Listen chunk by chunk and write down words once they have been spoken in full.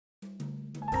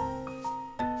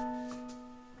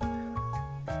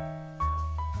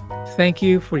Thank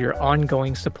you for your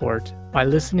ongoing support by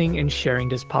listening and sharing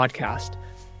this podcast,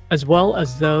 as well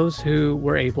as those who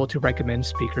were able to recommend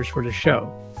speakers for the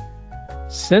show.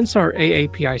 Since our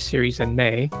AAPI series in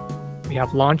May, we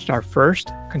have launched our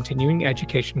first continuing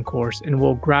education course and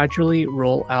will gradually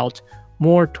roll out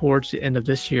more towards the end of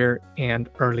this year and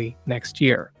early next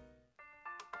year.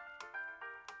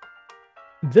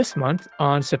 This month,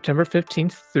 on September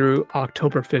 15th through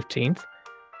October 15th,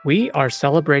 we are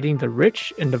celebrating the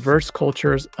rich and diverse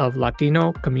cultures of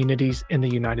Latino communities in the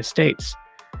United States.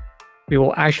 We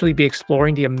will actually be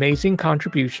exploring the amazing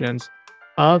contributions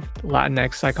of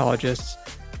Latinx psychologists,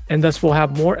 and thus we'll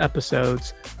have more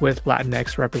episodes with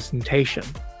Latinx representation.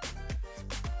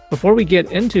 Before we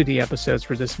get into the episodes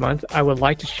for this month, I would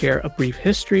like to share a brief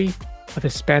history of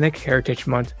Hispanic Heritage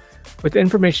Month with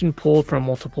information pulled from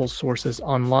multiple sources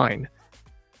online.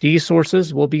 These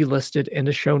sources will be listed in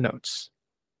the show notes.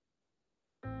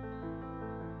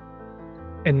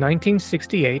 In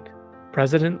 1968,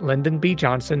 President Lyndon B.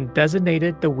 Johnson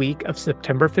designated the week of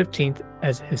September 15th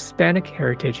as Hispanic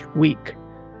Heritage Week.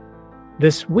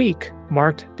 This week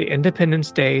marked the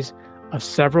independence days of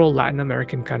several Latin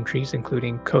American countries,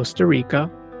 including Costa Rica,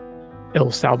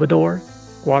 El Salvador,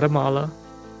 Guatemala,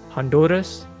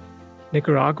 Honduras,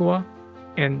 Nicaragua,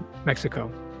 and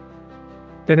Mexico.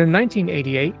 Then in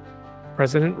 1988,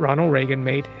 President Ronald Reagan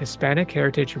made Hispanic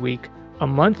Heritage Week a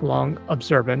month-long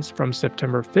observance from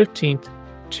September 15th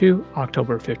to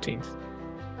October 15th.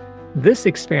 This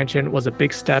expansion was a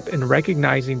big step in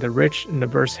recognizing the rich and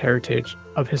diverse heritage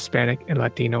of Hispanic and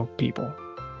Latino people.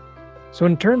 So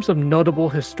in terms of notable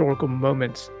historical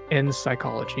moments in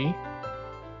psychology,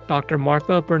 Dr.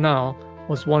 Martha Bernal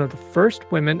was one of the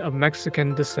first women of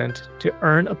Mexican descent to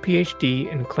earn a PhD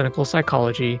in clinical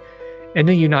psychology in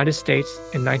the United States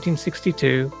in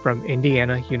 1962 from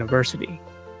Indiana University.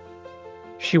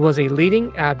 She was a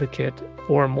leading advocate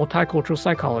for multicultural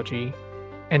psychology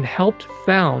and helped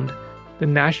found the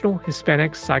National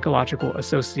Hispanic Psychological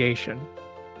Association,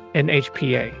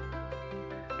 NHPA.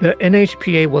 The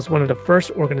NHPA was one of the first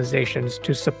organizations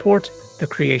to support the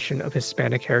creation of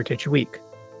Hispanic Heritage Week.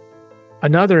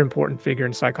 Another important figure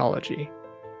in psychology.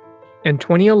 In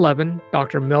 2011,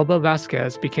 Dr. Melba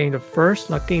Vasquez became the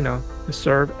first Latina to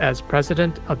serve as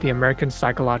president of the American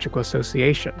Psychological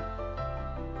Association.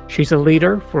 She's a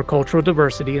leader for cultural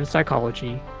diversity in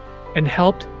psychology and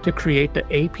helped to create the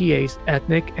APA's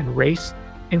Ethnic and Race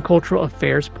and Cultural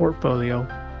Affairs portfolio,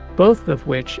 both of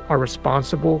which are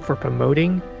responsible for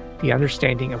promoting the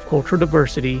understanding of cultural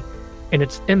diversity and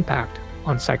its impact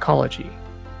on psychology.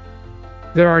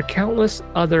 There are countless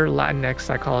other Latinx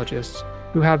psychologists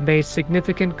who have made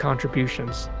significant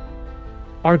contributions.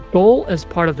 Our goal as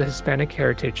part of the Hispanic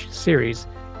Heritage series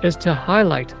is to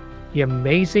highlight the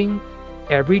amazing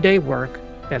everyday work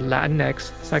that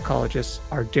Latinx psychologists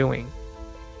are doing.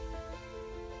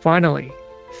 Finally,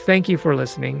 thank you for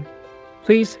listening.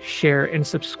 Please share and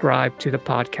subscribe to the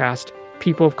podcast,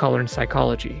 People of Color in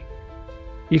Psychology.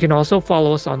 You can also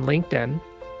follow us on LinkedIn.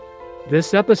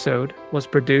 This episode was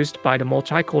produced by the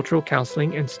Multicultural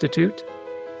Counseling Institute.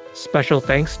 Special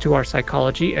thanks to our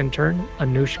psychology intern,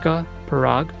 Anushka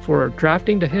Parag, for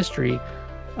drafting the history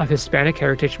of Hispanic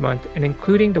Heritage Month and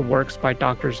including the works by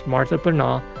Drs. Martha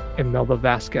Bernal and Melba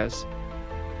Vasquez.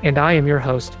 And I am your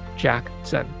host, Jack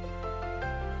Zen.